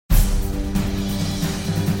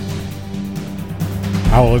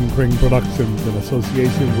Alan Kring Productions, in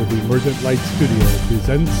association with the Emergent Light Studio,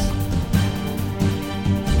 presents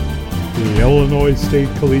the Illinois State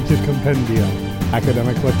Collegiate Compendium,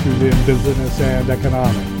 Academic Lectures in Business and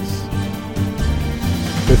Economics.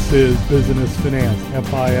 This is Business Finance,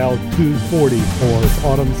 FIL 240 for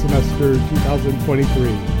autumn semester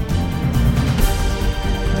 2023.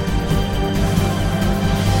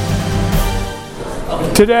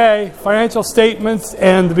 Today, financial statements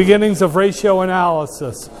and the beginnings of ratio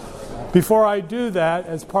analysis. Before I do that,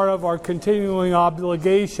 as part of our continuing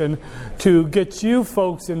obligation to get you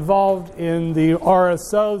folks involved in the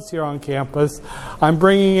RSOs here on campus, I'm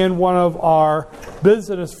bringing in one of our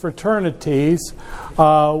business fraternities,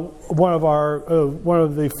 one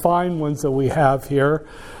of the fine ones that we have here,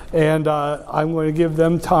 and I'm going to give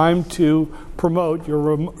them time to promote.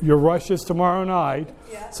 Your rush is tomorrow night,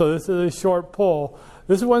 so this is a short pull.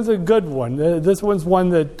 This one's a good one. This one's one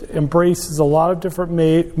that embraces a lot of different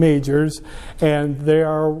majors, and they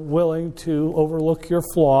are willing to overlook your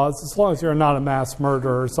flaws as long as you're not a mass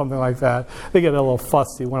murderer or something like that. They get a little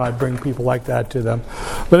fussy when I bring people like that to them.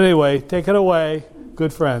 But anyway, take it away,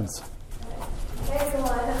 good friends. Hey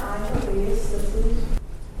everyone, I'm Louise.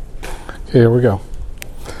 Okay, here we go.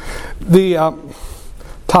 The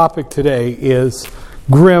topic today is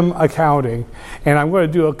grim accounting, and I'm going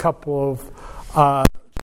to do a couple of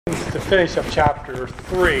to finish up chapter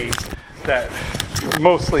 3 that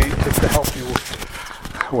mostly just to help you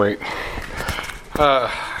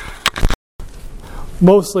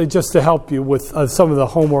mostly just to help you with some of the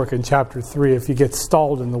homework in chapter 3 if you get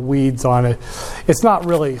stalled in the weeds on it. It's not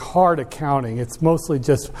really hard accounting, it's mostly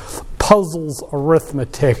just puzzles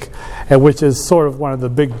arithmetic, and which is sort of one of the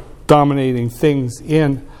big dominating things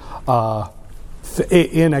in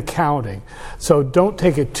accounting. So don't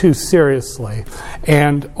take it too seriously.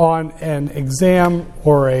 And on an exam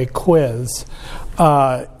or a quiz,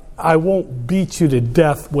 I won't beat you to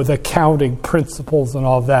death with accounting principles and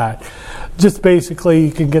all that. Just basically,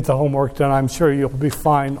 you can get the homework done. I'm sure you'll be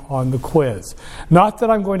fine on the quiz. Not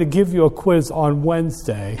that I'm going to give you a quiz on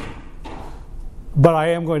Wednesday, but I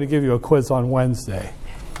am going to give you a quiz on Wednesday.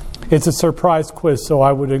 It's a surprise quiz, so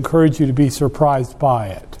I would encourage you to be surprised by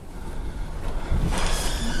it.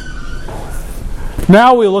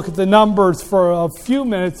 Now we look at the numbers for a few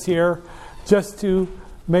minutes here just to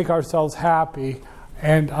make ourselves happy.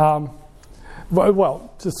 And,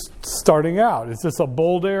 just starting out, is this a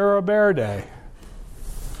bull day or a bear day?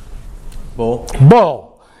 Bull.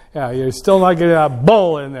 Bull. Yeah, you're still not getting that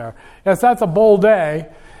bull in there. Yes, that's a bull day.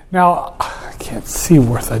 Now, I can't see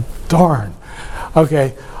worth a darn.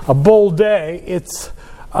 Okay, a bull day, it's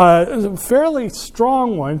a fairly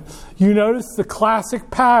strong one. You notice the classic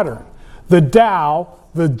pattern. The Dow,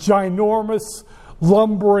 the ginormous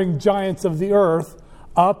lumbering giants of the earth,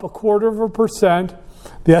 up 0.25%.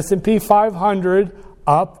 The S&P 500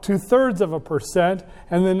 up 0.2%,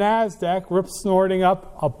 and the NASDAQ rip snorting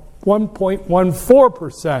up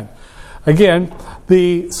 1.14%. Again,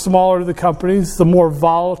 the smaller the companies, the more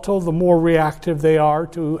volatile, the more reactive they are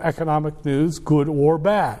to economic news, good or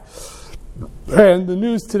bad. And the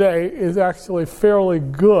news today is actually fairly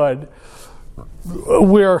good.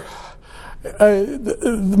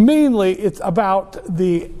 Mainly it's about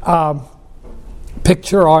the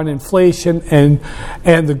picture on inflation and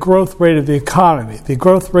the growth rate of the economy. The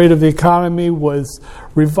growth rate of the economy was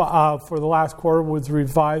for the last quarter was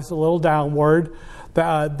revised a little downward.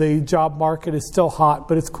 The job market is still hot,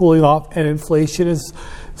 but it's cooling off, and inflation is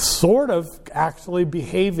sort of actually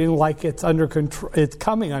behaving like it's under control. It's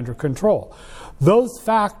coming under control. Those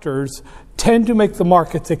factors tend to make the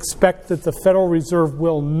markets expect that the Federal Reserve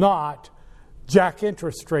will not jack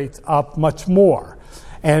interest rates up much more.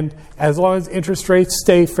 And as long as interest rates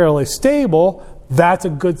stay fairly stable, that's a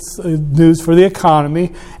good news for the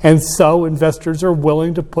economy, and so investors are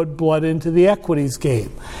willing to put blood into the equities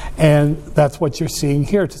game. And that's what you're seeing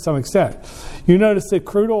here to some extent. You notice that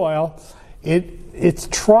crude oil, it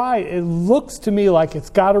looks to me like it's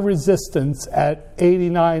got a resistance at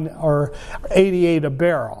 89 or 88 a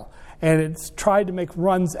barrel. And it's tried to make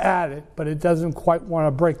runs at it, but it doesn't quite want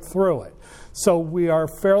to break through it. So we are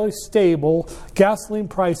fairly stable. Gasoline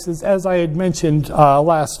prices, as I had mentioned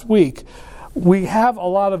last week, we have a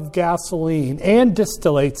lot of gasoline and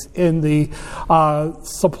distillates in the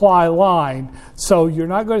supply line. So you're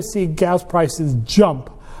not going to see gas prices jump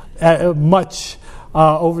much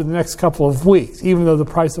over the next couple of weeks, even though the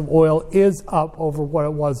price of oil is up over what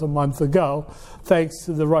it was a month ago, thanks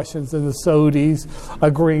to the Russians and the Saudis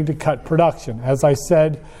agreeing to cut production. As I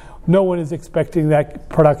said, no one is expecting that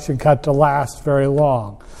production cut to last very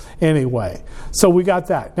long anyway. So we got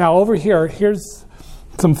that. Now over here, here's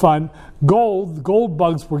some fun. The gold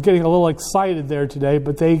bugs were getting a little excited there today,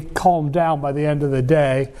 but they calmed down by the end of the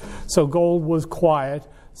day. So gold was quiet.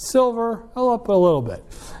 Silver, up a little bit.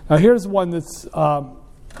 Now here's one that's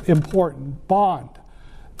important. Bond.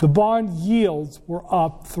 The bond yields were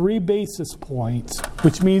up 3 basis points,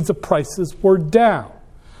 which means the prices were down.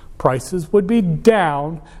 Prices would be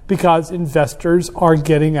down because investors are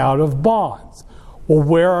getting out of bonds. Well,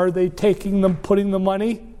 where are they putting the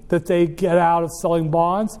money that they get out of selling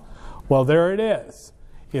bonds? Well, there it is.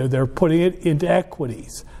 They're putting it into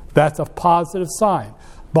equities. That's a positive sign.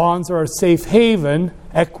 Bonds are a safe haven.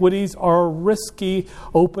 Equities are risky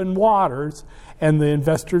open waters, and the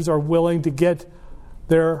investors are willing to get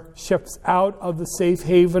their ships out of the safe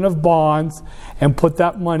haven of bonds and put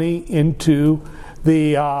that money into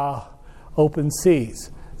the open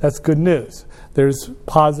seas. That's good news. There's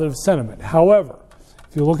positive sentiment. However,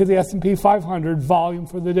 if you look at the S&P 500 volume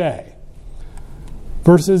for the day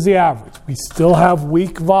versus the average, we still have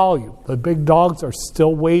weak volume. The big dogs are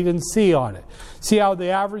still wait and see on it. See how the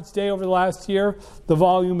average day over the last year, the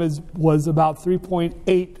volume was about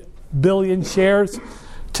 3.8 billion shares.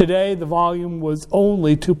 Today, the volume was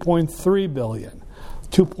only 2.3 billion,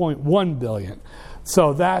 2.1 billion.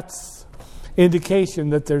 So that's indication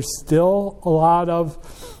that there's still a lot of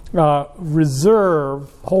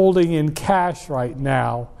reserve holding in cash right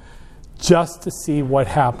now just to see what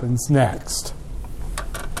happens next.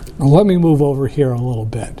 Now, let me move over here a little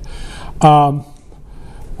bit.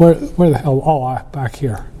 Where the hell? Oh, back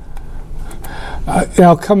here.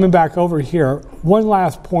 Now, coming back over here, one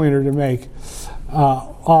last pointer to make.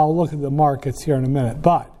 I'll look at the markets here in a minute,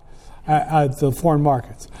 but the foreign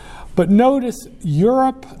markets. But notice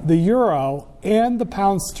Europe, the euro, and the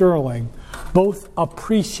pound sterling both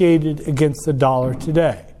appreciated against the dollar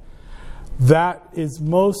today. That is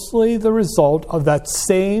mostly the result of that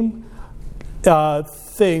same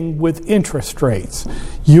thing with interest rates.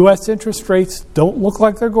 U.S. interest rates don't look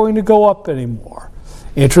like they're going to go up anymore.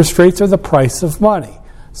 Interest rates are the price of money.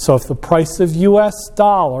 So if the price of U.S.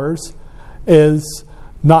 dollars is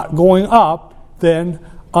not going up, then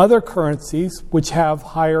other currencies which have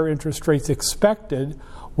higher interest rates expected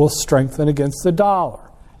will strengthen against the dollar.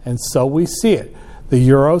 And so we see it. The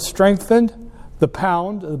euro strengthened, the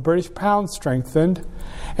British pound strengthened,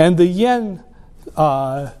 and the yen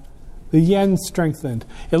strengthened.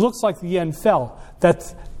 It looks like the yen fell.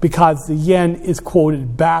 That's because the yen is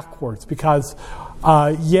quoted backwards, because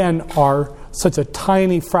yen are such a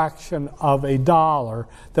tiny fraction of a dollar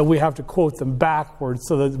that we have to quote them backwards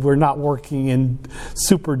so that we're not working in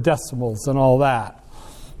super decimals and all that.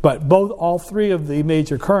 But all three of the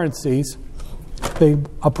major currencies, they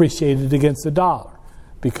appreciated against the dollar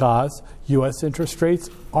because U.S. interest rates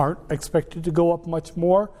aren't expected to go up much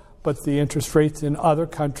more, but the interest rates in other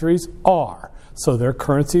countries are. So their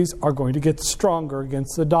currencies are going to get stronger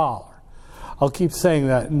against the dollar. I'll keep saying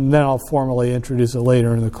that, and then I'll formally introduce it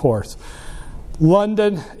later in the course.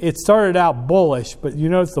 London, it started out bullish, but you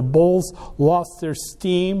notice the bulls lost their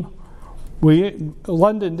steam.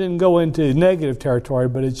 London didn't go into negative territory,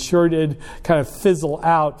 but it sure did kind of fizzle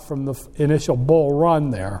out from the initial bull run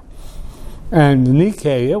there. And the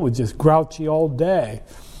Nikkei, it was just grouchy all day.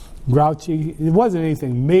 Grouchy, it wasn't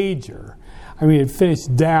anything major. I mean, it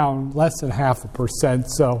finished down less than 0.5%,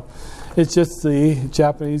 so it's just the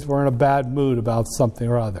Japanese were in a bad mood about something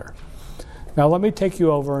or other. Now, let me take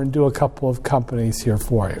you over and do a couple of companies here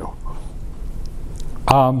for you.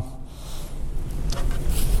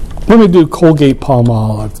 Let me do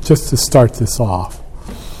Colgate-Palmolive just to start this off.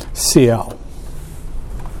 CL.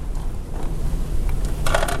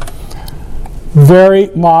 Very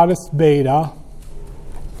modest beta,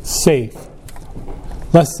 safe.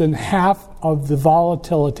 Less than half of the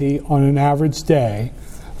volatility on an average day.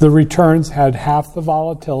 The returns had half the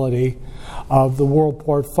volatility of the world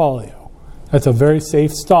portfolio. That's a very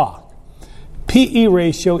safe stock. PE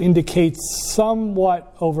ratio indicates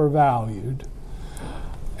somewhat overvalued.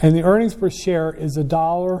 And the earnings per share is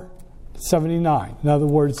 $1.79. In other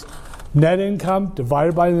words, net income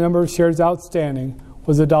divided by the number of shares outstanding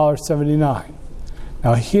was $1.79.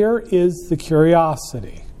 Now here is the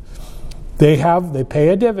curiosity. They pay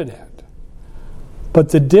a dividend. But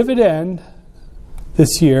the dividend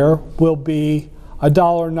this year will be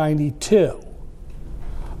 $1.92.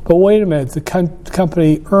 But wait a minute, the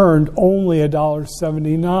company earned only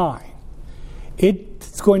 $1.79.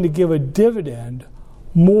 It's going to give a dividend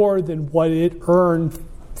more than what it earned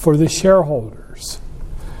for the shareholders.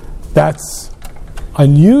 That's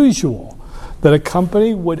unusual that a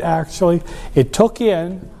company would actually, it took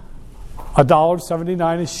in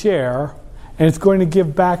 $1.79 a share, and it's going to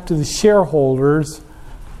give back to the shareholders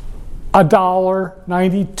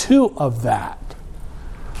 $1.92 of that.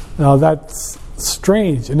 Now that's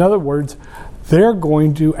strange. In other words, they're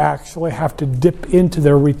going to actually have to dip into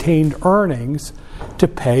their retained earnings to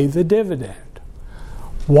pay the dividend.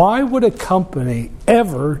 Why would a company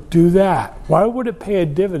ever do that? Why would it pay a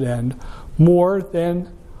dividend more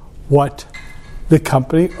than what the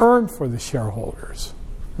company earned for the shareholders?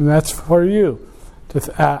 And that's for you.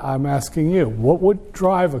 I'm asking you, what would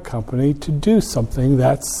drive a company to do something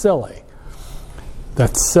that's silly?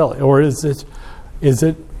 That's silly. Or is it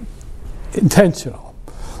intentional?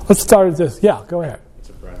 Let's start with this. Yeah, go ahead. It's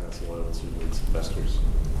a brand that's loyal to its investors,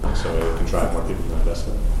 so it can drive more people to invest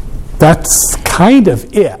in it. That's kind of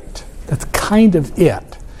it.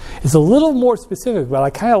 It's a little more specific, but I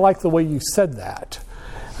kind of like the way you said that.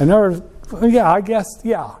 I guess.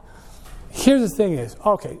 Here's the thing is,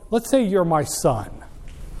 okay, let's say you're my son.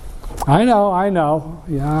 I know.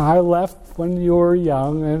 Yeah, I left when you were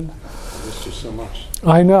young, and I missed you so much.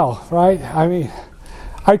 I know, right? I mean,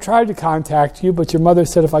 I tried to contact you, but your mother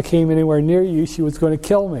said if I came anywhere near you, she was going to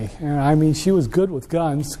kill me. And I mean, she was good with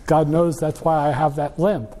guns. God knows that's why I have that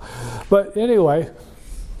limp. But anyway,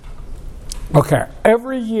 okay,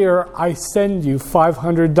 every year I send you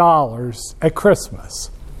 $500 at Christmas.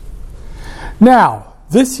 Now,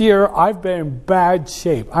 this year I've been in bad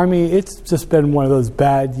shape. I mean, it's just been one of those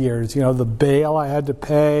bad years. You know, the bail I had to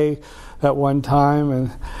pay that one time,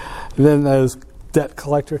 and then those debt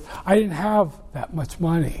collectors. I didn't have that much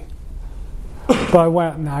money. But I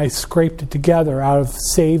went and I scraped it together out of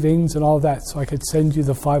savings and all that so I could send you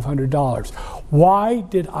the $500. Why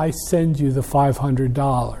did I send you the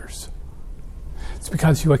 $500? It's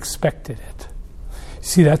because you expected it.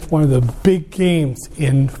 See, that's one of the big games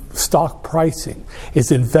in stock pricing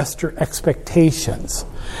is investor expectations.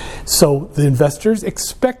 So the investors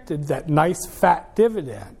expected that nice fat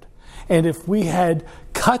dividend. And if we had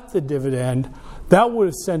cut the dividend, that would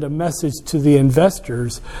have sent a message to the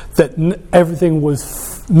investors that everything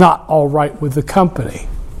was not all right with the company.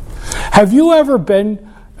 Have you ever been,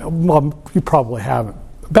 well, you probably haven't.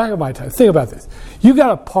 Back in my time, think about this. You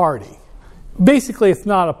got a party. Basically, it's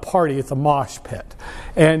not a party, it's a mosh pit.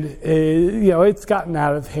 And, it's gotten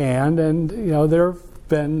out of hand, and, there have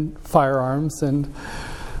been firearms and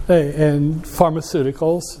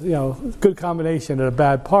pharmaceuticals, good combination at a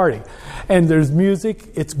bad party. And there's music,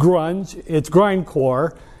 it's grunge, it's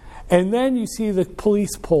grindcore, and then you see the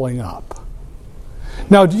police pulling up.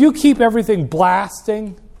 Now, do you keep everything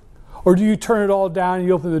blasting, or do you turn it all down and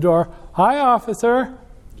you open the door? Hi, officer.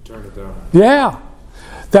 You turn it down. Yeah,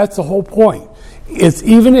 that's the whole point. It's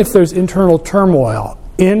even if there's internal turmoil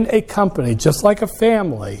in a company, just like a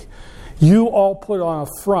family, you all put on a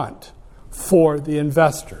front for the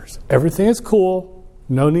investors. Everything is cool.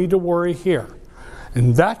 No need to worry here.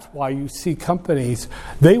 And that's why you see companies,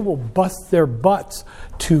 they will bust their butts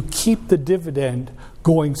to keep the dividend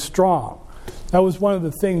going strong. That was one of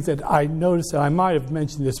the things that I noticed, and I might have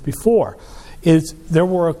mentioned this before, is there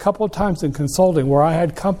were a couple of times in consulting where I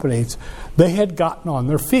had companies, they had gotten on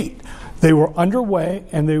their feet. They were underway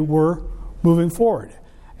and they were moving forward.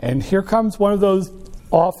 And here comes one of those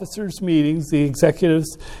officers' meetings, the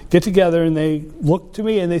executives get together and they look to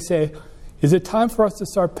me and they say, is it time for us to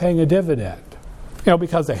start paying a dividend?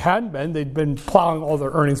 Because they hadn't been. They'd been plowing all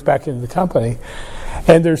their earnings back into the company.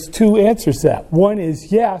 And there's two answers to that. One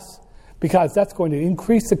is yes, because that's going to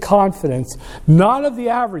increase the confidence, not of the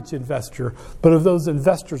average investor, but of those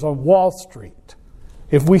investors on Wall Street,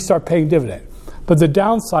 if we start paying dividend. But the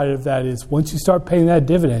downside of that is once you start paying that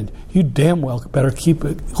dividend, you damn well better keep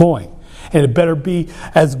it going. And it better be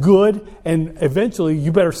as good, and eventually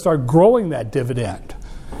you better start growing that dividend.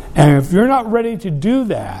 And if you're not ready to do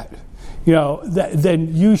that,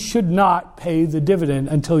 then you should not pay the dividend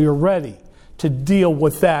until you're ready to deal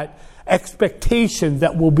with that expectation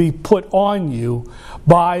that will be put on you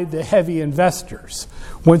by the heavy investors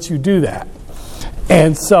once you do that.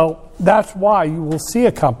 And so that's why you will see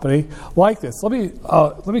a company like this. Let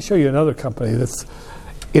me show you another company that's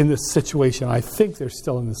in this situation. I think they're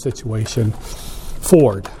still in this situation.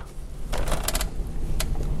 Ford.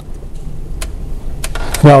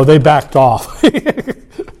 No, they backed off.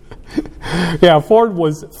 Yeah, Ford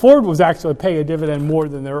was actually paying a dividend more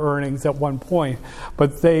than their earnings at one point,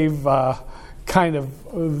 but they've kind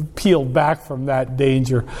of peeled back from that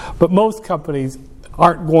danger. But most companies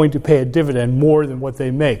aren't going to pay a dividend more than what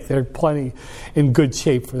they make. They're plenty in good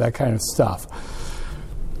shape for that kind of stuff.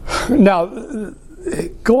 Now,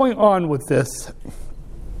 going on with this,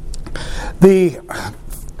 the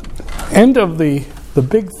end of the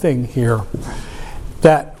big thing here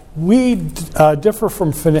that we differ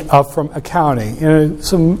from accounting in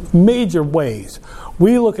some major ways.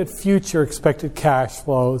 We look at future expected cash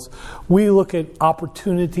flows. We look at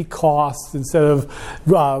opportunity costs instead of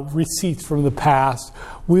receipts from the past.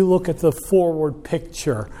 We look at the forward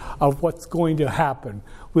picture of what's going to happen.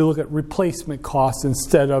 We look at replacement costs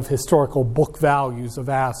instead of historical book values of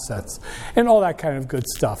assets and all that kind of good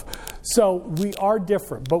stuff. So we are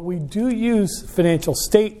different, but we do use financial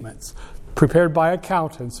statements prepared by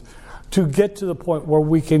accountants to get to the point where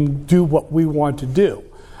we can do what we want to do.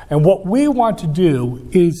 And what we want to do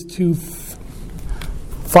is to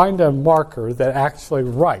find a marker that actually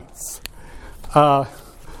writes.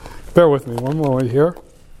 Bear with me one moment here.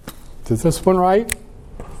 Does this one write?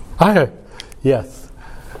 Yes.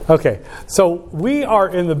 Okay, so we are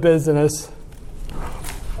in the business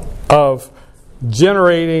of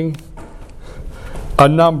generating a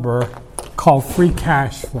number called free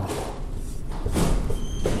cash flow.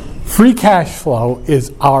 Free cash flow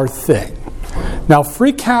is our thing. Now,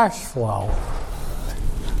 free cash flow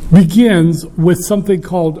begins with something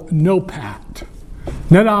called NOPAT,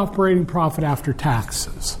 net operating profit after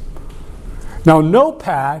taxes. Now,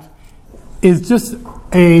 NOPAT is just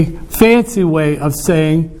a fancy way of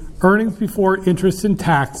saying earnings before interest and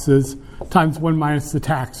taxes times 1 minus the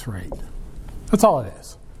tax rate. That's all it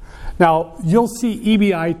is. Now, you'll see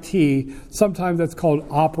EBIT, sometimes that's called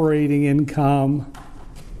operating income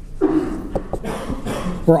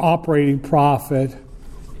or operating profit,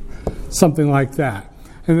 something like that.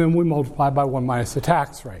 And then we multiply by 1 minus the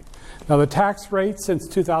tax rate. Now, the tax rate since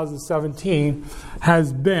 2017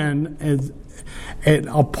 has been an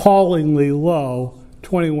appallingly low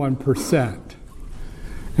 21%.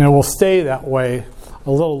 And it will stay that way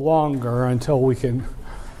a little longer until we can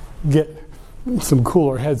get some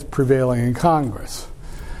cooler heads prevailing in Congress.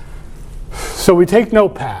 So we take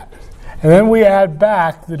NOPAT, and then we add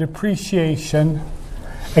back the depreciation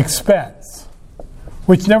expense,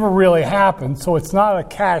 which never really happened, so it's not a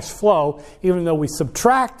cash flow. Even though we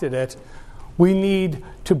subtracted it, we need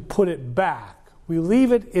to put it back. We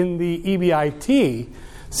leave it in the EBIT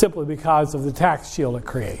simply because of the tax shield it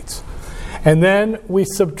creates. And then we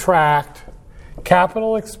subtract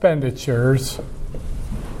capital expenditures,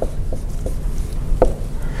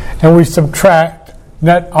 and we subtract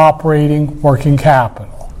net operating working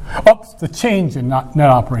capital. Oops, the change in net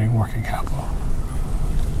operating working capital.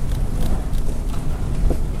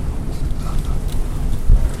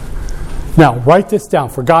 Now, write this down,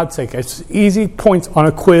 for God's sake. It's easy points on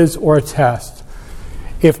a quiz or a test.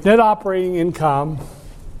 If net operating income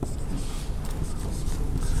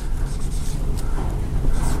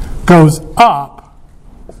goes up,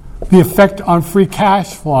 the effect on free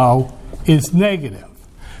cash flow is negative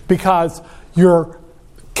because your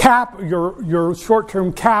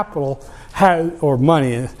short-term capital has, or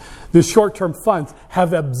money, the short-term funds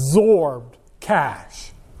have absorbed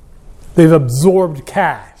cash. They've absorbed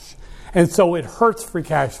cash. And so it hurts free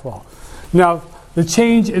cash flow. Now, the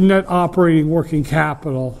change in net operating working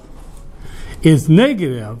capital is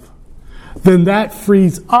negative, then that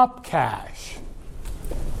frees up cash.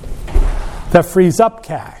 That frees up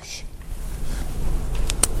cash.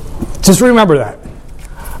 Just remember that.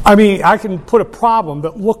 I mean, I can put a problem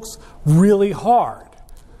that looks really hard.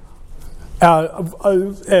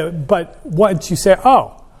 But once you say,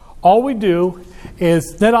 oh, all we do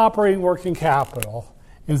is net operating working capital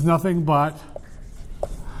is nothing but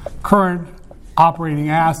current operating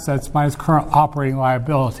assets minus current operating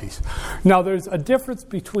liabilities. Now, there's a difference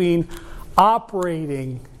between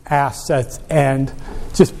operating assets and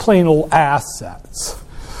just plain old assets.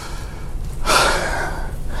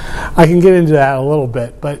 I can get into that a little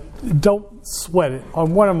bit, but don't sweat it.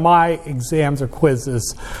 On one of my exams or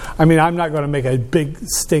quizzes, I mean, I'm not going to make a big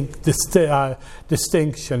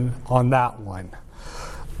distinction on that one.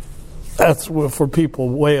 That's for people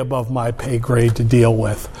way above my pay grade to deal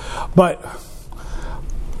with. But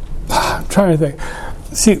I'm trying to think.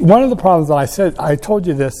 See, one of the problems that I told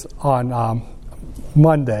you this on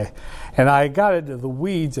Monday, and I got into the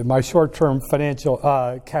weeds in my short-term financial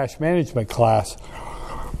cash management class,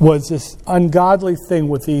 was this ungodly thing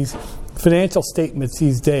with these financial statements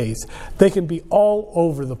these days. They can be all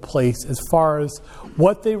over the place as far as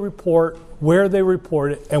what they report, where they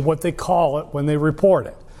report it, and what they call it when they report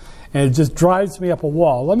it. And it just drives me up a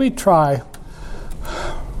wall. Let me try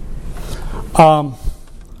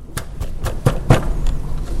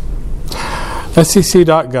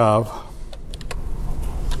SEC.gov.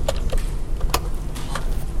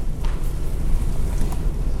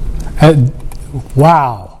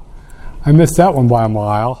 Wow, I missed that one by a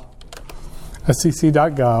mile.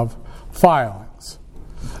 SEC.gov, filings,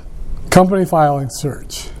 company filing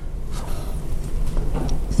search.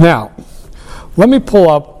 Now, let me pull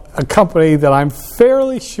up a company that I'm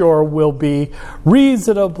fairly sure will be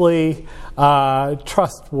reasonably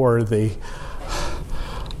trustworthy.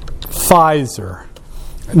 Pfizer.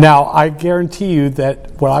 Now, I guarantee you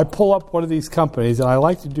that when I pull up one of these companies, and I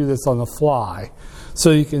like to do this on the fly,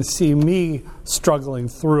 so you can see me struggling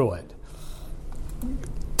through it.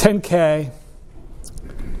 10K,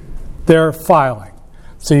 they're filing.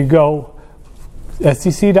 So you go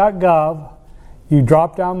sec.gov, you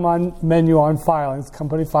drop down menu on filings,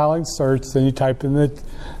 company filing search, then you type in the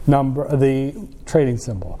number, the trading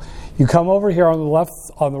symbol. You come over here on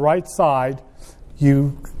the right side,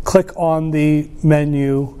 you click on the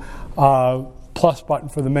menu, plus button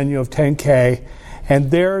for the menu of 10K,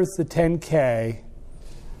 and there's the 10K,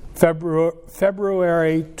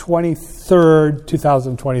 February 23rd,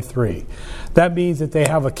 2023. That means that they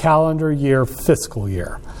have a calendar year, fiscal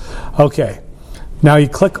year. Okay, now you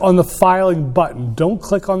click on the filing button. Don't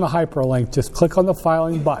click on the hyperlink, just click on the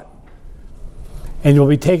filing button. And you'll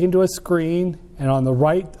be taken to a screen, and on the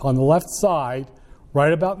left side,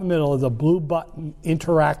 right about in the middle is a blue button,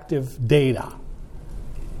 interactive data.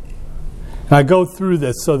 And I go through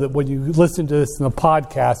this so that when you listen to this in the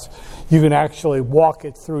podcast, you can actually walk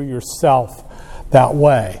it through yourself that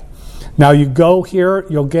way. Now you go here,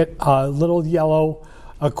 you'll get a little yellow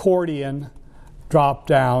accordion drop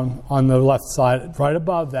down on the left side. Right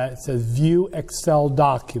above that, it says View Excel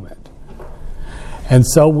Document. And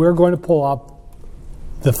so we're going to pull up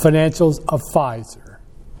the financials of Pfizer.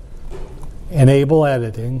 Enable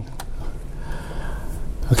editing.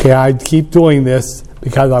 Okay, I keep doing this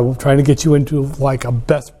because I'm trying to get you into like a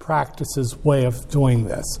best practices way of doing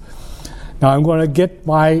this. Now I'm going to get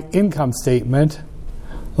my income statement.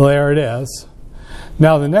 There it is.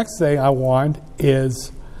 Now the next thing I want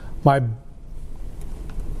is my...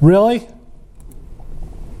 Really?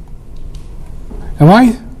 Am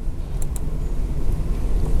I?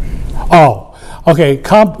 Oh, okay,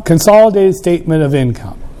 consolidated statement of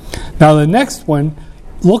income. Now the next one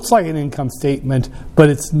looks like an income statement, but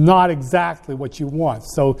it's not exactly what you want.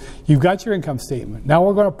 So you've got your income statement. Now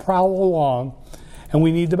we're going to prowl along, and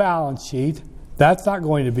we need the balance sheet. That's not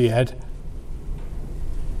going to be it.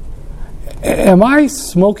 Am I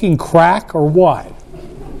smoking crack or what?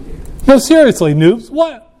 No, seriously, noobs,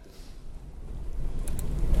 what?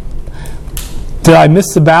 Did I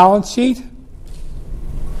miss the balance sheet?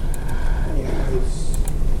 Yeah, it's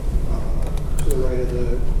to the right of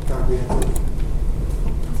the comprehensive.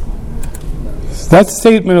 That's a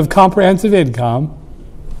statement of comprehensive income.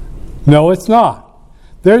 No, it's not.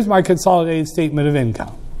 There's my consolidated statement of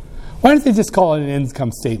income. Why don't they just call it an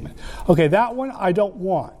income statement? Okay, that one I don't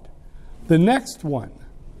want. The next one.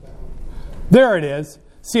 There it is.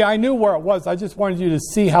 See, I knew where it was. I just wanted you to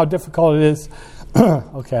see how difficult it is.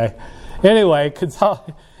 Okay. Anyway, now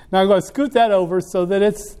I'm going to scoot that over so that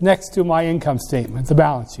it's next to my income statement, the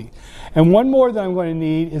balance sheet. And one more that I'm going to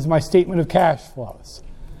need is my statement of cash flows.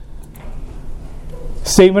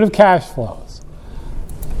 Statement of cash flows.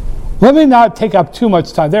 Let me not take up too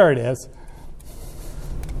much time. There it is.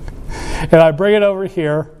 And I bring it over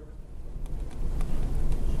here.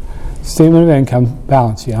 Statement of income,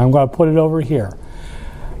 balance sheet. I'm going to put it over here.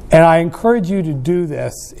 And I encourage you to do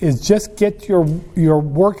this, is just get your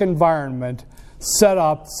work environment set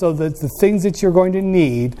up so that the things that you're going to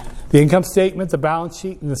need, the income statement, the balance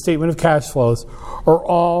sheet, and the statement of cash flows, are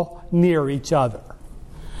all near each other.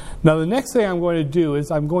 Now the next thing I'm going to do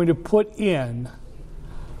is I'm going to put in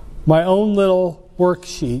my own little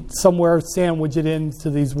worksheet, somewhere sandwich it into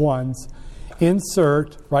these ones,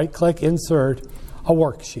 insert, right-click, insert, a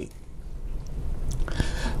worksheet.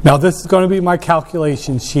 Now this is going to be my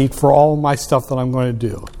calculation sheet for all of my stuff that I'm going to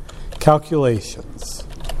do. Calculations.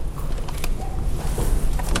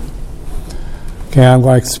 Okay, I'm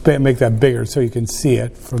going to make that bigger so you can see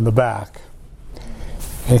it from the back.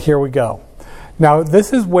 And here we go. Now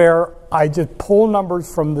this is where I just pull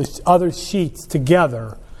numbers from the other sheets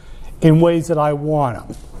together in ways that I want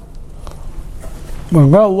them. I'm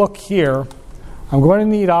going to look here. I'm going to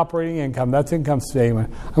need operating income. That's income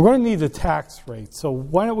statement. I'm going to need the tax rate. So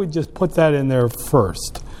why don't we just put that in there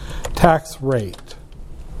first? Tax rate.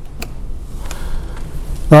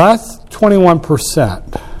 Now that's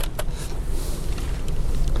 21%.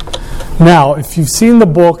 Now, if you've seen the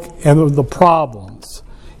book and the problems,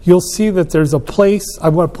 you'll see that there's a place.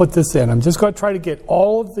 I'm going to put this in. I'm just going to try to get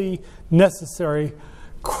all of the necessary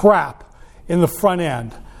crap in the front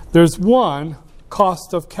end. There's one,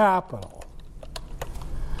 cost of capital.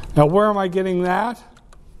 Now, where am I getting that?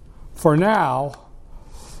 For now,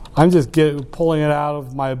 I'm just pulling it out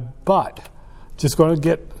of my butt. Just going to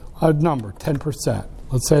get a number, 10%.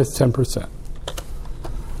 Let's say it's 10%.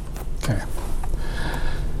 Okay.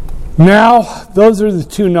 Now, those are the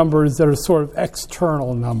two numbers that are sort of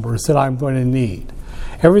external numbers that I'm going to need.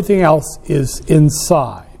 Everything else is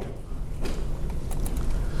inside.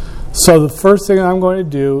 So the first thing I'm going to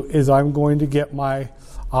do is I'm going to get my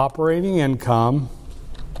operating income.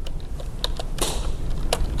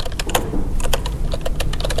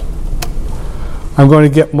 I'm going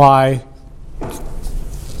to get my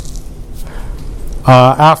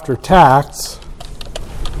after tax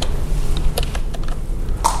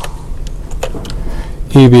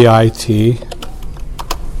EBIT.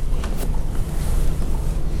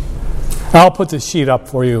 I'll put the sheet up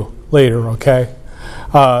for you later, okay?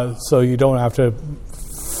 So you don't have to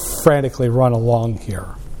frantically run along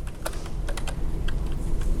here.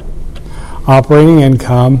 Operating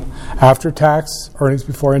income, after tax, earnings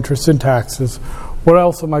before interest and taxes. What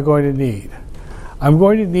else am I going to need? I'm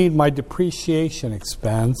going to need my depreciation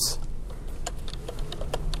expense.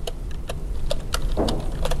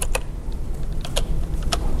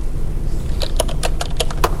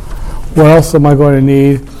 What else am I going to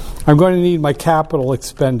need? I'm going to need my capital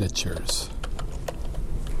expenditures.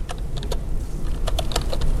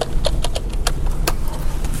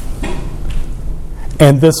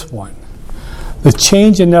 And this one, the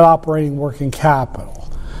change in net operating working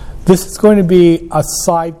capital. This is going to be a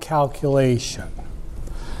side calculation.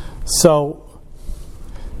 So,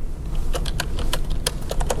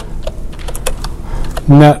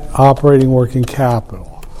 net operating working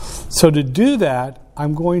capital. So to do that,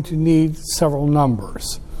 I'm going to need several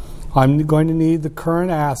numbers. I'm going to need the current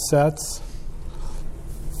assets.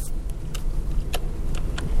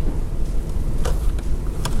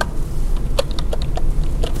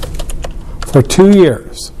 For 2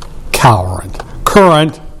 years.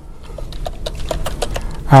 Current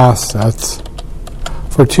assets.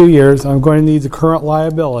 For 2 years, I'm going to need the current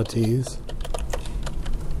liabilities.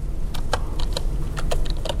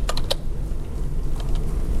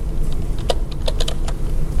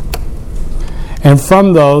 And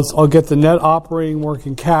from those, I'll get the net operating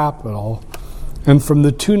working capital. And from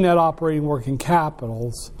the two net operating working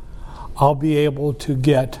capitals, I'll be able to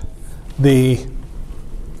get the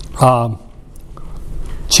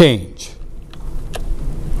change.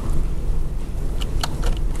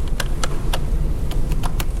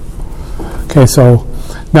 Okay, so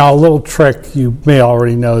now a little trick, you may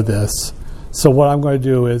already know this. So what I'm going to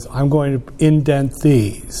do is I'm going to indent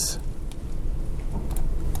these,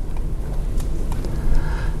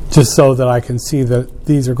 just so that I can see that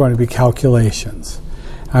these are going to be calculations.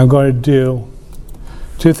 I'm going to do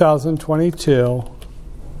 2022.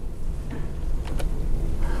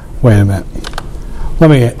 Wait a minute. Let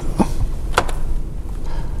me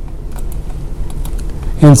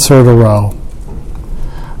insert a row.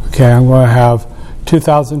 Okay, I'm going to have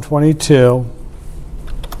 2022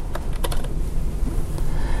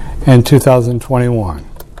 and 2021.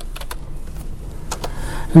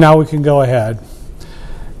 Now we can go ahead.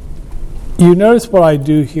 You notice what I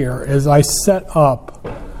do here is I set up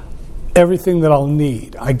everything that I'll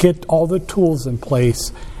need. I get all the tools in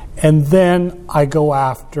place, and then I go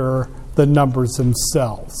after the numbers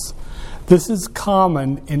themselves. This is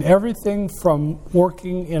common in everything from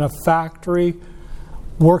working in a factory,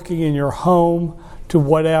 working in your home, to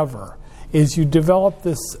whatever, is you develop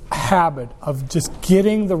this habit of just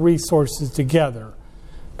getting the resources together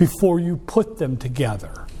before you put them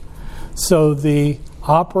together. So the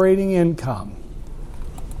operating income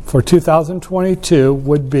for 2022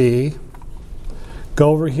 would be,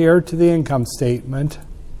 go over here to the income statement,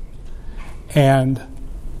 and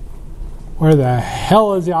where the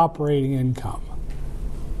hell is the operating income?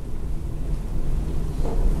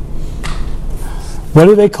 What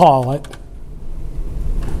do they call it?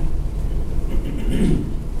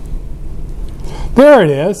 There it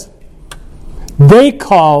is. They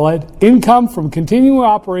call it income from continuing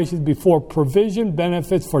operations before provision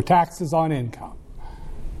benefits for taxes on income.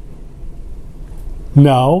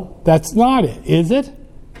 No, that's not it, is it?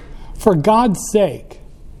 For God's sake.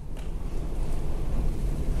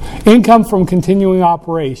 Income from continuing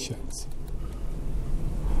operations.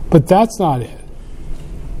 But that's not it.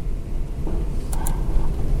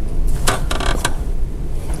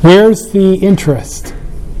 Where's the interest?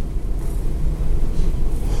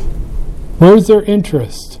 Where's their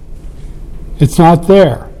interest? It's not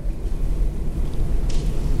there.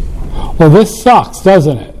 Well, this sucks,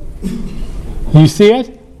 doesn't it? You see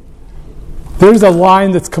it? There's a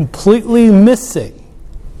line that's completely missing.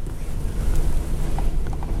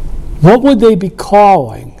 What would they be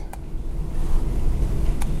calling?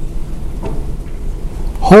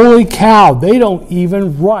 Holy cow, they don't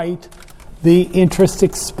even write the interest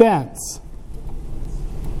expense.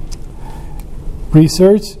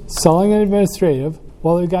 Research, selling and administrative.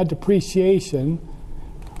 Well, they've got depreciation,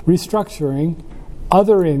 restructuring,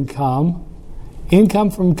 other income,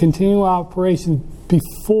 income from continuing operations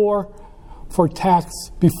before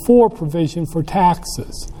provision for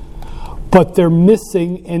taxes. But they're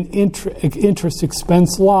missing an interest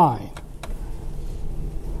expense line.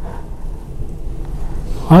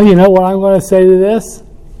 Well, you know what I'm going to say to this?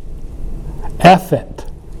 F it.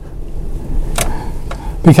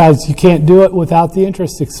 Because you can't do it without the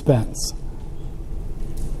interest expense.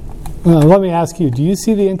 Let me ask you, do you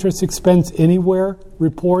see the interest expense anywhere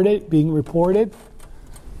being reported?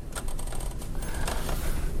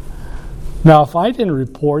 Now, if I didn't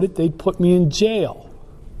report it, they'd put me in jail.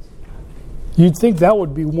 You'd think that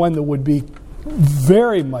would be one that would be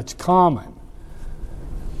very much common,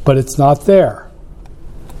 but it's not there.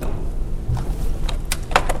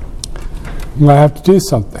 I'm going to have to do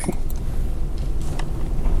something.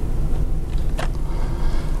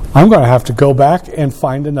 I'm going to have to go back and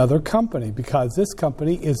find another company because this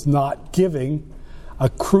company is not giving a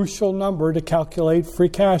crucial number to calculate free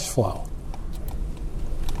cash flow.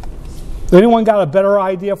 Anyone got a better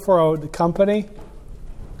idea for a company?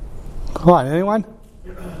 Come on, anyone?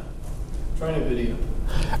 Try NVIDIA.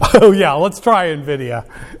 Oh yeah, let's try NVIDIA.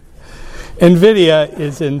 NVIDIA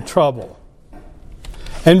is in trouble.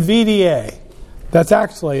 NVDA, that's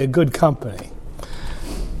actually a good company.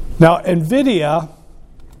 Now, NVIDIA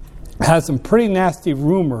has some pretty nasty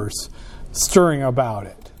rumors stirring about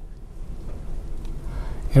it.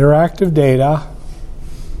 Interactive data.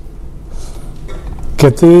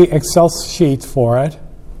 Get the Excel sheets for it.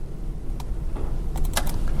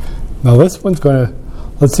 Now this one's going to,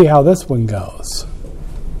 let's see how this one goes.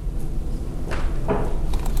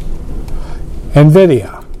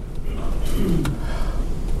 NVIDIA.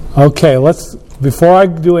 Okay, before I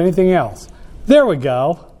do anything else, there we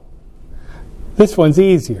go. This one's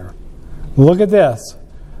easier. Look at this.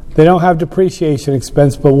 They don't have depreciation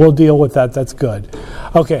expense, but we'll deal with that. That's good.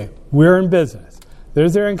 Okay, we're in business.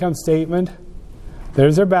 There's their income statement.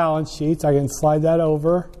 There's their balance sheets. I can slide that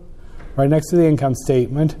over right next to the income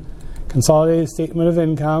statement. Consolidated statement of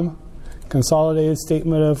income. Consolidated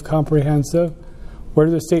statement of comprehensive.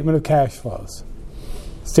 Where's the statement of cash flows?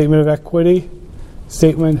 Statement of equity.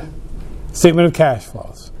 Statement of cash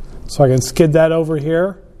flows. So I can skid that over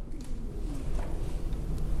here.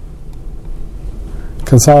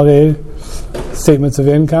 Consolidated statements of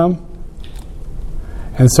income.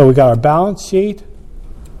 And so we got our balance sheet,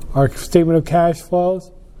 our statement of cash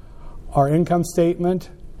flows, our income statement,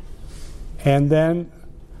 and then,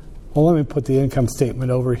 well, let me put the income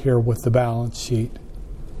statement over here with the balance sheet.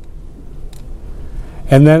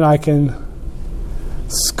 And then I can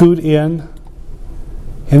scoot in,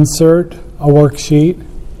 insert a worksheet,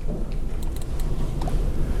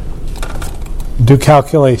 do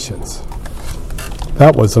calculations.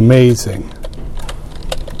 That was amazing.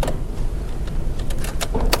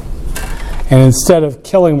 And instead of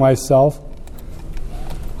killing myself,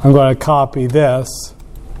 I'm going to copy this,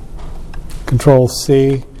 Control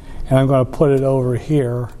C, and I'm going to put it over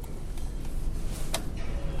here.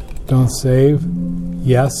 Don't save.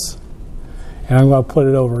 Yes. And I'm going to put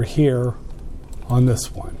it over here on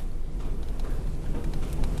this one.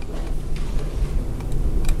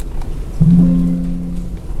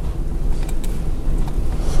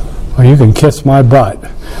 Well, you can kiss my butt.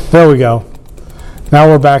 There we go. Now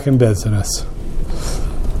we're back in business.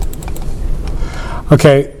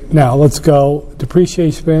 Okay, now let's go.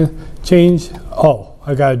 Depreciation, change. Oh,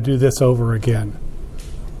 I got to do this over again.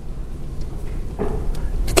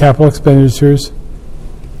 Capital expenditures.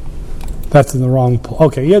 That's in the wrong place.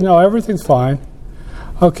 Okay, yeah, no, everything's fine.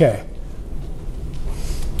 Okay.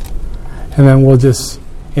 And then we'll just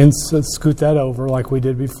scoot that over like we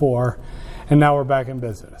did before. And now we're back in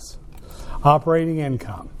business. Operating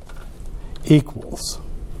income equals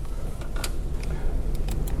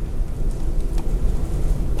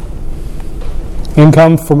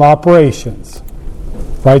income from operations,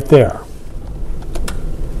 right there.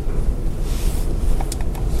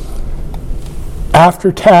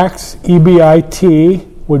 After tax,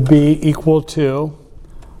 EBIT would be equal to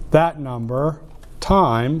that number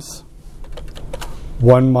times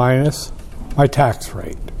 1 minus my tax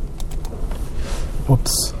rate.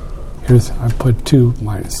 Whoops. I put 2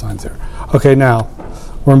 minus signs there. Okay, now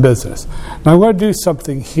we're in business. Now I'm going to do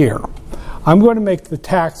something here. I'm going to make the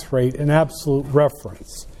tax rate an absolute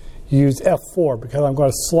reference. Use F4 because I'm going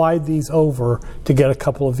to slide these over to get a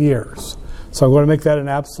couple of years. So I'm going to make that an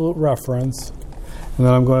absolute reference. And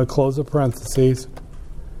then I'm going to close the parentheses.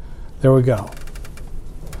 There we go.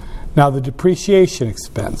 Now the depreciation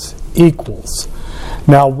expense equals.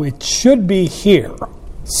 Now it should be here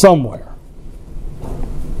somewhere.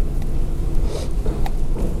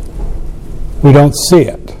 We don't see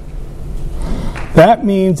it. That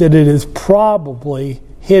means that it is probably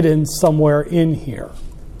hidden somewhere in here.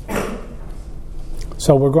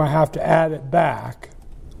 So we're going to have to add it back.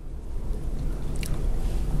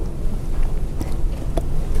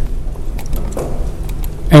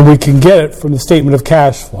 And we can get it from the statement of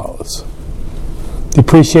cash flows.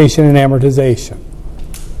 Depreciation and amortization.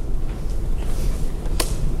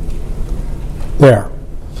 There.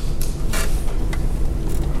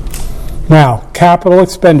 Now, capital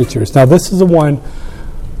expenditures. Now, this is the one,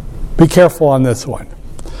 be careful on this one.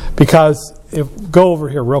 Because, go over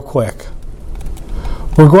here real quick.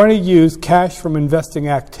 We're going to use cash from investing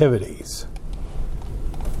activities.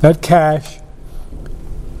 That cash.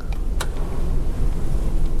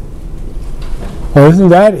 Well, isn't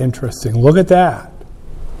that interesting? Look at that.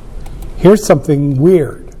 Here's something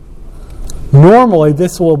weird. Normally,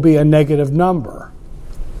 this will be a negative number.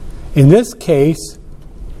 In this case,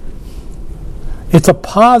 it's a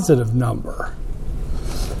positive number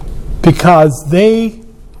because they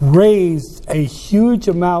raised a huge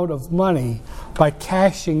amount of money by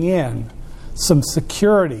cashing in some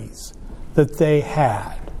securities that they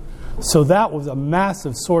had. So that was a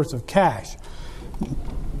massive source of cash.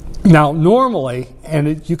 Now, normally,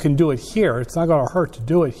 and you can do it here, it's not going to hurt to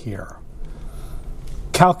do it here.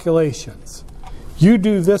 Calculations. You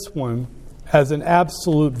do this one as an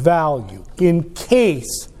absolute value in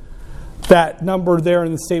case that number there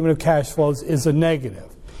in the statement of cash flows is a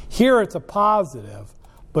negative. Here it's a positive,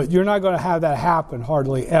 but you're not going to have that happen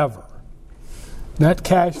hardly ever. Net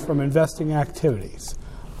cash from investing activities.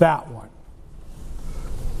 That one.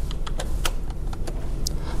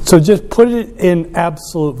 So just put it in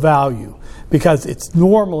absolute value because it's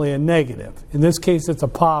normally a negative. In this case, it's a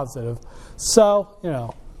positive.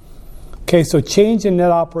 So, Okay, so change in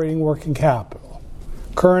net operating working capital.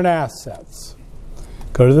 Current assets.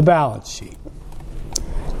 Go to the balance sheet.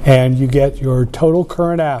 And you get your total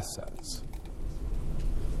current assets.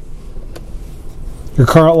 Your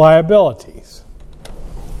current liabilities.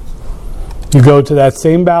 You go to that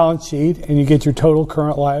same balance sheet and you get your total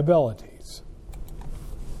current liabilities.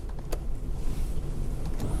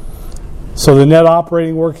 So the net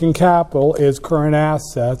operating working capital is current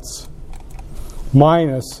assets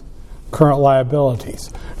minus current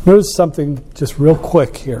liabilities. Notice something just real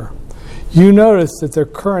quick here. You notice that their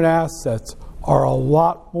current assets are a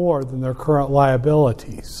lot more than their current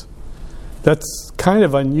liabilities. That's kind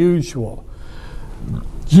of unusual.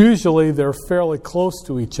 Usually they're fairly close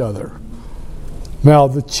to each other. Now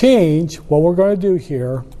the change, what we're going to do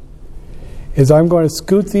here is I'm going to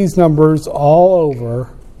scoot these numbers all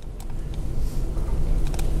over.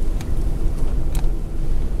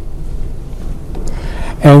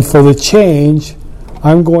 And for the change,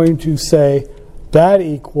 I'm going to say that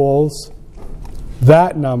equals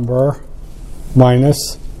that number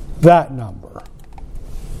minus that number.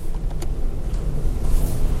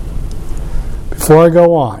 Before I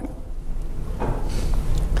go on,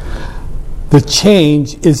 the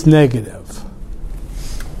change is negative.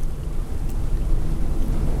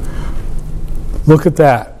 Look at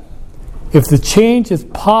that. If the change is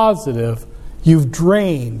positive, you've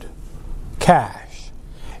drained cash.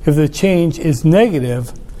 If the change is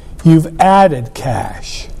negative, you've added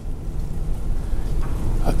cash.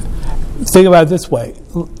 Think about it this way.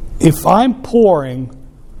 If I'm pouring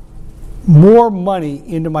more money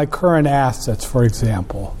into my current assets, for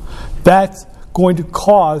example, that's going to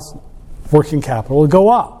cause working capital to go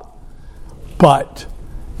up. But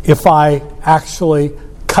if I actually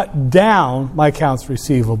cut down my accounts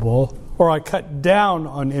receivable or I cut down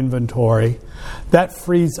on inventory, that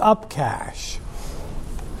frees up cash.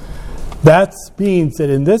 That means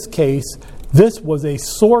that in this case, this was a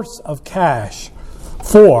source of cash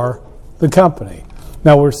for the company.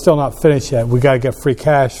 Now, we're still not finished yet. We've got to get free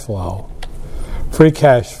cash flow. Free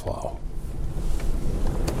cash flow.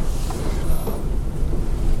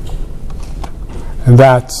 And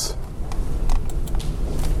that's,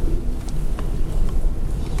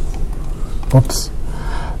 whoops.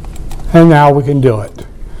 And now we can do it.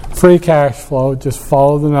 Free cash flow, just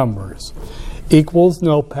follow the numbers. Equals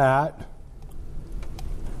NOPAT.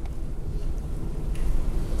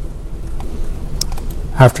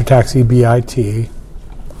 After-tax EBIT,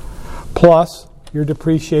 plus your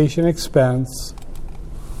depreciation expense,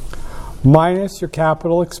 minus your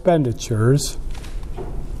capital expenditures,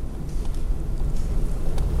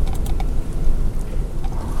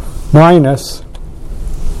 minus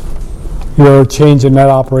your change in net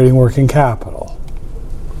operating working capital.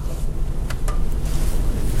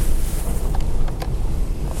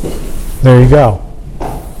 There you go.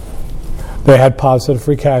 They had positive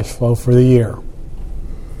free cash flow for the year.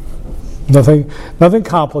 Nothing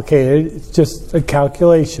complicated. It's just a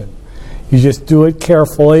calculation. You just do it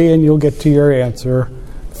carefully and you'll get to your answer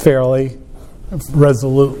fairly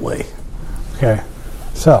resolutely. Okay,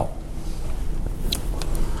 so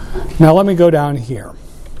now let me go down here.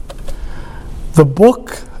 The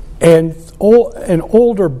book and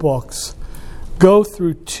older books go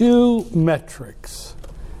through two metrics,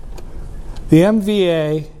 the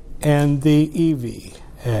MVA and the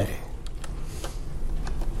EVA.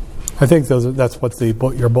 I think that's what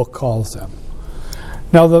your book calls them.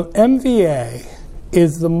 Now, the MVA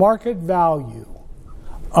is the market value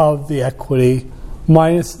of the equity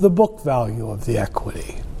minus the book value of the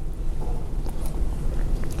equity.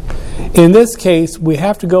 In this case, we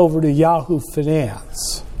have to go over to Yahoo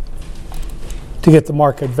Finance to get the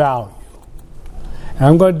market value. And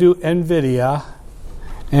I'm going to do NVIDIA,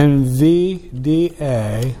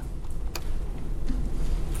 NVDA.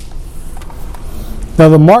 Now,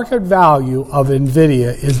 the market value of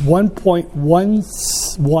NVIDIA is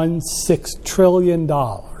 $1.116 trillion.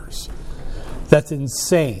 That's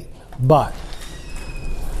insane. But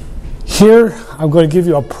here, I'm going to give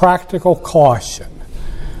you a practical caution.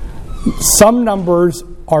 Some numbers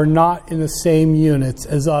are not in the same units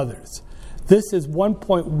as others. This is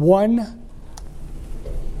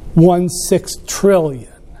 1.116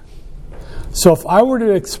 trillion. So if I were to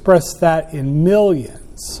express that in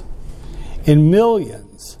millions,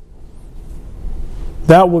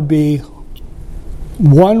 that would be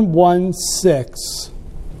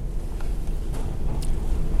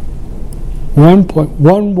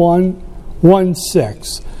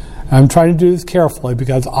 1.1116. I'm trying to do this carefully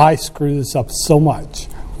because I screw this up so much.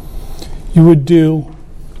 You would do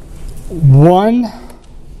 1,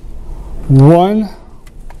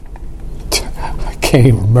 I can't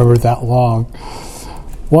even remember that long.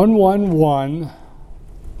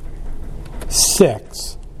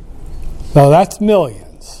 1116. Now that's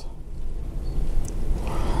millions.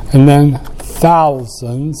 And then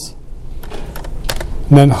thousands.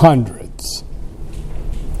 And then hundreds.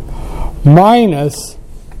 Minus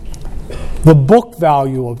the book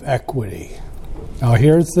value of equity. Now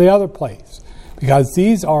here's the other place. Because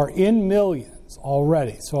these are in millions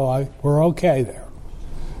already. So we're okay there.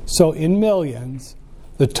 So in millions,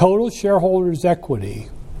 the total shareholders' equity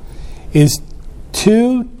is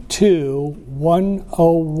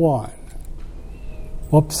 22101.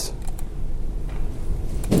 Whoops.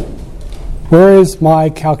 Where is my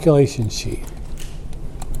calculation sheet?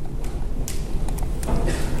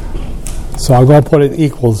 So I'm going to put it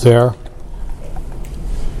equals there.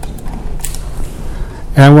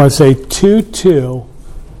 And I'm going to say 22.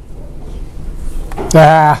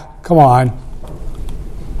 Come on.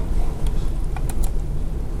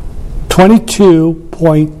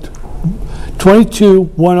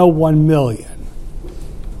 22.101 million.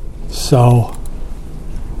 So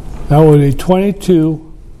that would be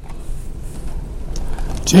 22.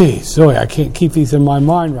 Geez, sorry, I can't keep these in my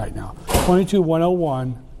mind right now.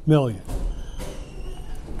 22.101 million.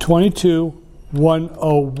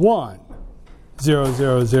 22.101.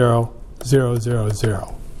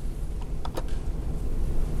 000,000.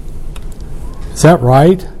 Is that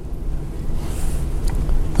right?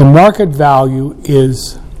 The market value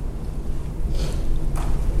is,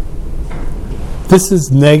 this is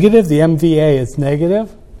negative, the MVA is negative.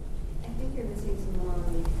 I think you're missing some more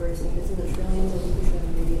on the first. If it's in the trillions, I think you said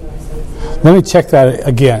maybe I said zero. Let me check that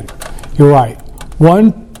again. You're right.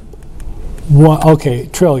 Okay,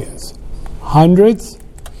 trillions. Hundreds,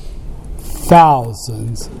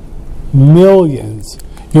 thousands, millions.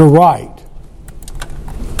 You're right.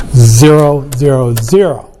 000.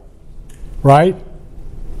 Right?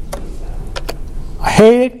 I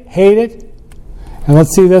hate it. And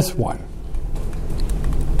let's see this one.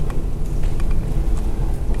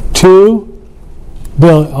 2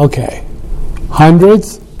 billion. Okay.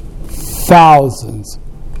 Hundreds, thousands,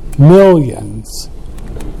 millions.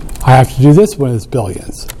 I have to do this one as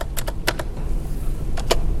billions.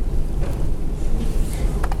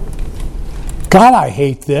 God, I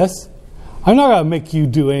hate this. I'm not going to make you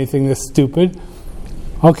do anything this stupid.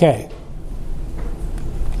 Okay.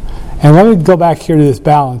 And let me go back here to this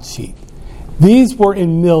balance sheet. These were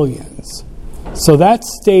in millions. So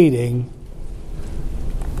that's stating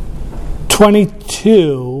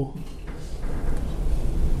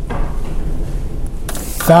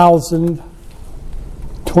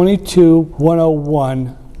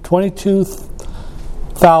 22,101,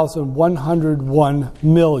 22,101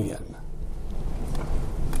 million.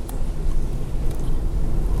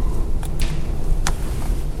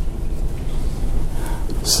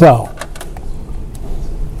 So,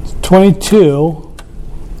 22.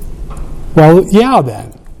 Well, yeah,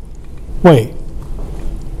 then. Wait.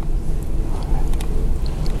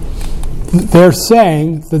 They're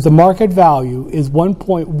saying that the market value is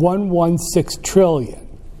 1.116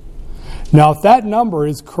 trillion. Now, if that number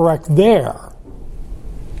is correct there,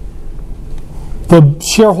 the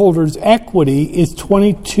shareholders' equity is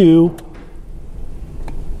 22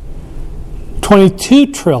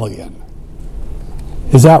 trillion.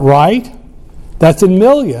 Is that right? That's in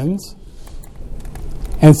millions.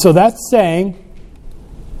 And so that's saying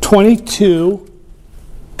 22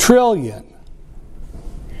 trillion.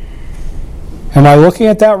 Am I looking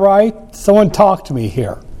at that right? Someone talk to me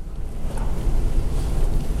here.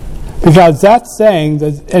 Because that's saying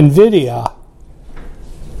that NVIDIA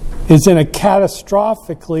is in a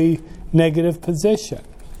catastrophically negative position.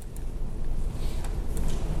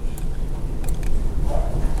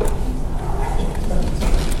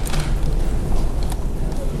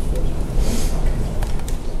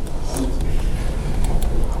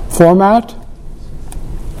 Format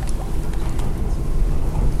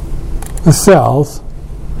the cells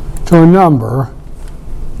to a number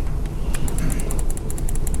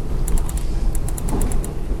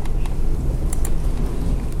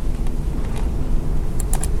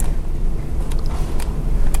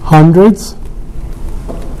hundreds.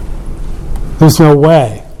 There's no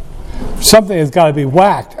way. Something has got to be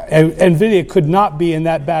whacked. NVIDIA could not be in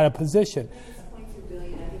that bad a position. It's 0.2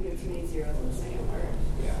 billion. I think you have too many zeros in the second part.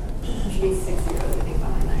 There should be 6 zeros, I think,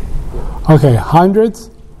 behind that. Okay,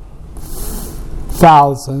 hundreds,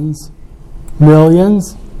 thousands,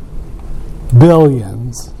 millions,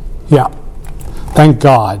 billions. Yeah, thank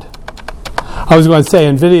God. I was going to say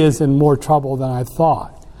NVIDIA is in more trouble than I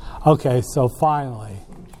thought. Okay, so finally.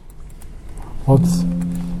 Whoops.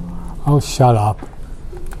 Oh, shut up.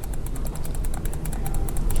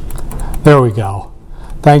 There we go.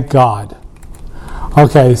 Thank God.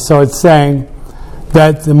 Okay, so it's saying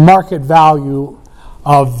that the market value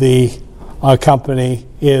of the company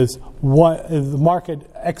is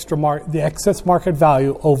the excess market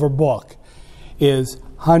value over book is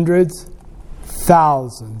hundreds,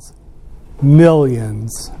 thousands,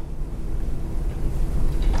 millions.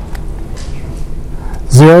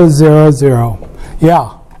 000.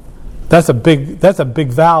 Yeah, that's a big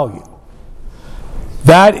value.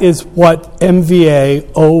 That is what MVA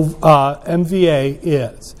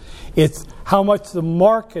is. It's how much the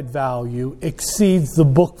market value exceeds the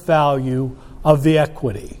book value of the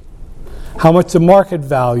equity. How much the market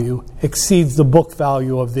value exceeds the book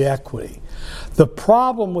value of the equity. The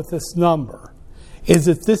problem with this number is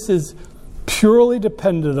that this is purely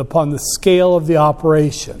dependent upon the scale of the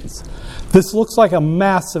operations. This looks like a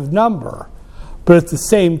massive number, but at the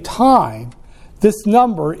same time, this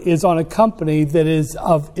number is on a company that is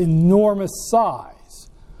of enormous size.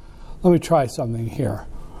 Let me try something here.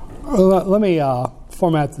 Let me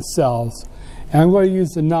format the cells, and I'm going to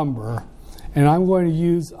use the number, and I'm going to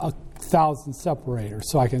use 1,000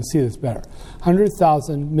 separators so I can see this better.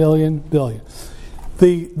 100,000, million, billion.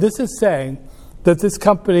 This is saying that this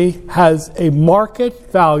company has a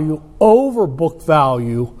market value over book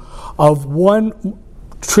value of $1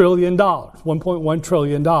 trillion, $1.1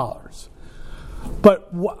 trillion. But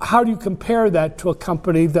how do you compare that to a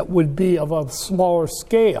company that would be of a smaller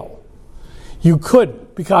scale? You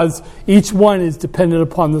couldn't, because each one is dependent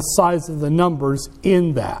upon the size of the numbers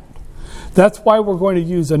in that. That's why we're going to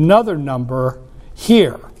use another number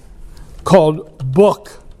here called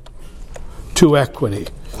book to equity.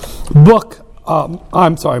 Market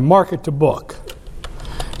to book.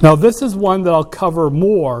 Now this is one that I'll cover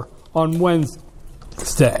more on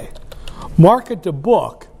Wednesday. Market to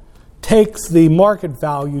book takes the market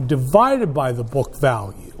value divided by the book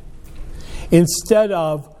value instead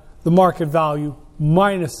of the market value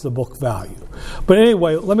minus the book value. But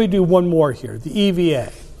anyway, let me do one more here, the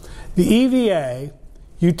EVA. The EVA,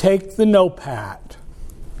 you take the NOPAT.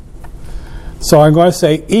 So I'm going to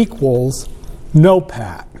say equals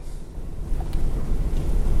NOPAT.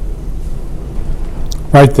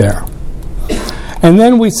 Right there. And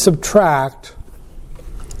then we subtract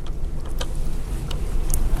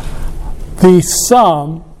the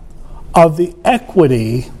sum of the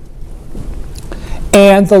equity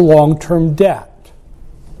and the long-term debt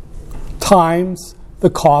times the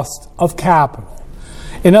cost of capital.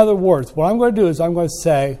 In other words, what I'm going to do is I'm going to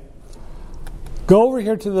say, go over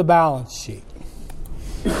here to the balance sheet.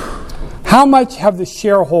 How much have the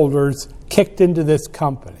shareholders kicked into this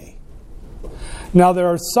company? Now, there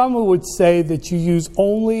are some who would say that you use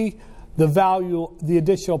only the value, the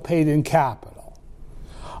additional paid in capital.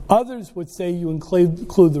 Others would say you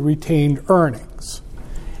include the retained earnings.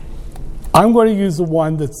 I'm going to use the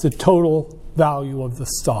one that's the total value of the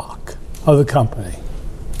stock of the company.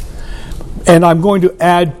 And I'm going to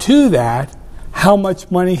add to that how much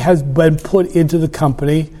money has been put into the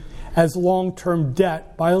company as long-term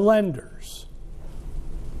debt by lenders.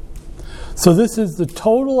 So this is the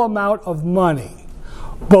total amount of money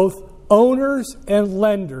both owners and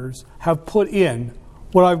lenders have put in,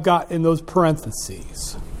 what I've got in those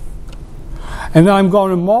parentheses. And then I'm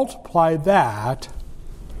going to multiply that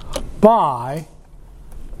by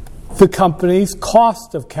the company's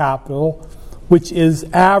cost of capital, which is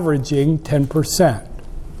averaging 10%.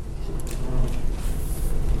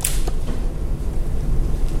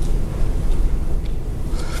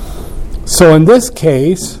 So in this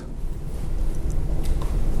case,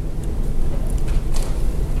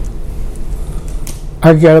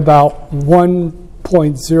 I get about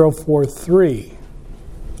 1.043.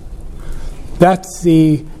 That's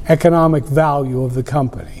the economic value of the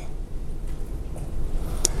company.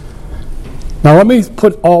 Now let me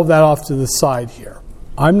put all that off to the side here.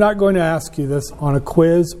 I'm not going to ask you this on a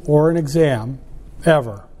quiz or an exam,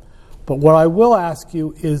 ever. But what I will ask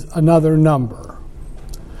you is another number.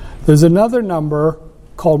 There's another number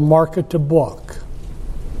called market to book.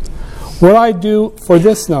 What I do for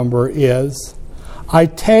this number is I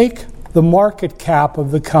take the market cap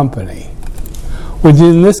of the company, which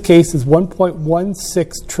in this case is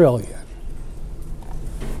 1.16 trillion.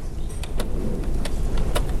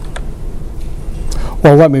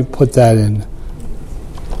 Well, let me put that in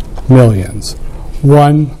millions.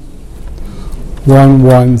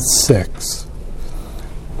 116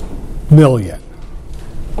 million.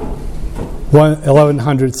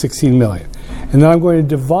 1,116 million. And then I'm going to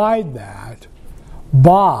divide that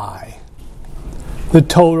by the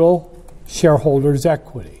total shareholders'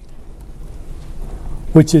 equity,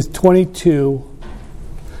 which is 2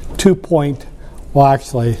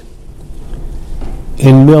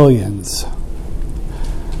 in millions.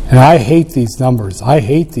 And I hate these numbers. I'm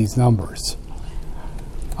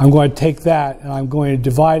going to take that and I'm going to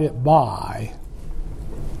divide it by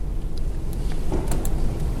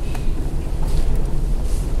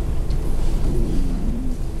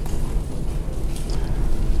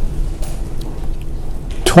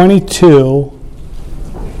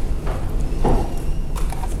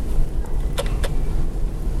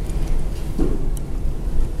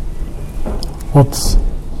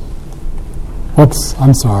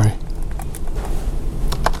I'm sorry.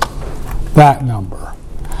 That number.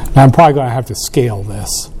 Now I'm probably going to have to scale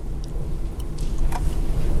this.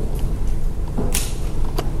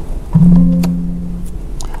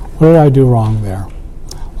 What did I do wrong there?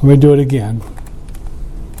 Let me do it again.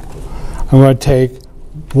 I'm going to take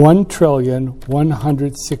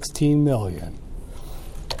 1,116,000,000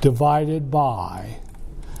 divided by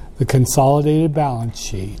the consolidated balance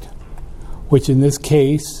sheet, which in this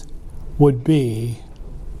case would be,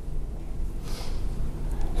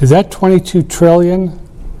 is that 22 trillion?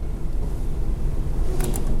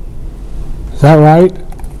 Is that right?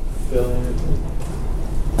 Billions.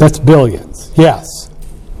 That's billions, yes.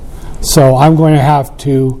 So I'm going to have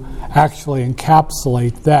to actually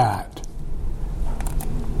encapsulate that.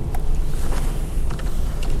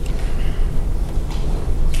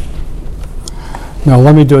 Now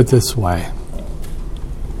let me do it this way.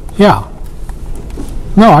 Yeah.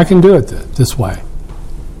 No, I can do it this way.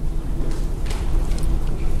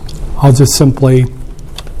 I'll just simply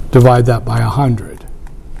divide that by 100.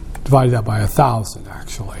 Divide that by 1,000,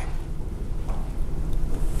 actually.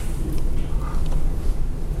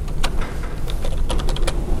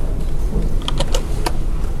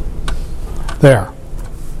 There.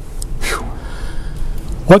 Whew.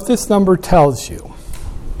 What this number tells you,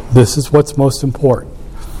 this is what's most important.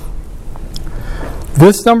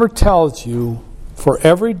 This number tells you for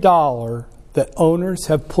every dollar that owners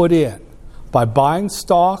have put in by buying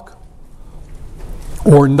stock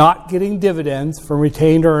or not getting dividends from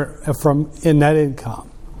retained or from in net income,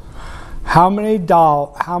 how many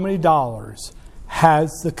dollars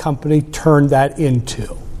has the company turned that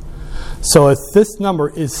into? So if this number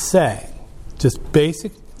is saying, just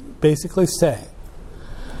basically saying,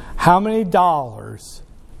 how many dollars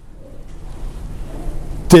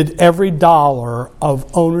did every dollar of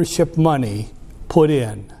ownership money put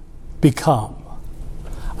in become?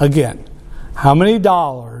 Again, how many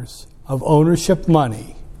dollars of ownership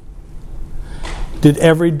money did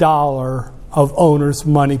every dollar of owner's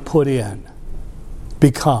money put in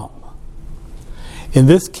become? In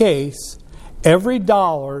this case, every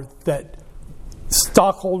dollar that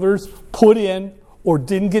stockholders put in or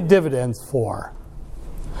didn't get dividends for,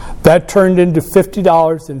 that turned into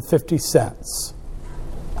 $50.50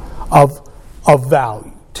 of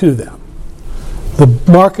value to them. The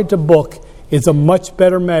market to book is a much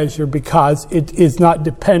better measure because it is not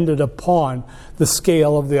dependent upon the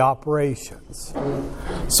scale of the operations.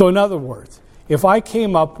 So in other words, if I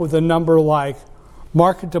came up with a number like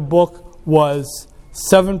market to book was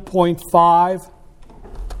 7.5,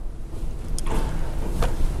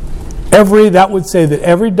 that would say that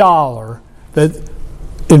every dollar that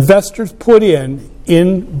investors put in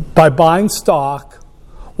by buying stock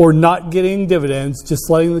or not getting dividends, just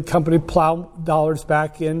letting the company plow dollars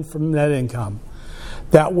back in from net income,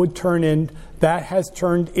 that has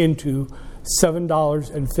turned into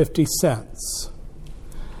 $7.50.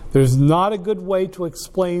 There's not a good way to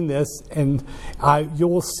explain this, and you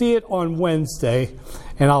will see it on Wednesday,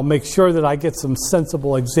 and I'll make sure that I get some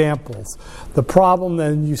sensible examples. The problem,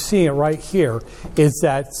 then, you see it right here, is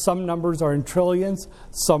that some numbers are in trillions,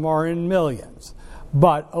 some are in millions.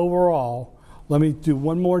 But overall, let me do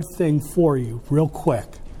one more thing for you real quick.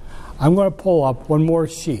 I'm going to pull up one more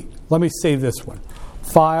sheet. Let me save this one.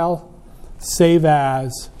 File, save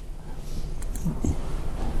as,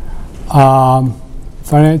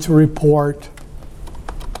 financial report,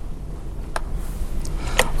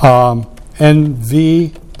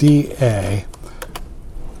 NVDA.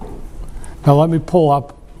 Now let me pull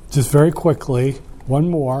up just very quickly one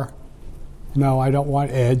more. No, I don't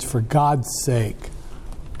want Edge, for God's sake.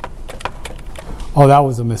 Oh, that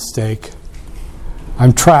was a mistake.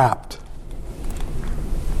 I'm trapped.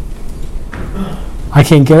 I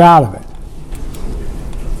can't get out of it.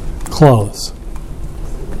 Close.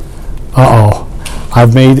 Uh-oh.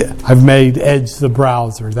 I've made Edge the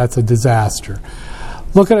browser. That's a disaster.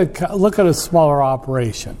 Look at a smaller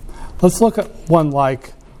operation. Let's look at one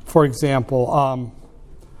like, for example,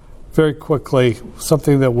 very quickly,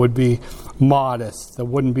 something that would be modest, that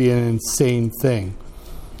wouldn't be an insane thing.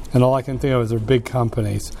 And all I can think of is they're big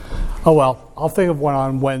companies. Oh well, I'll think of one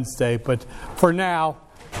on Wednesday. But for now,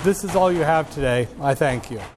 this is all you have today. I thank you.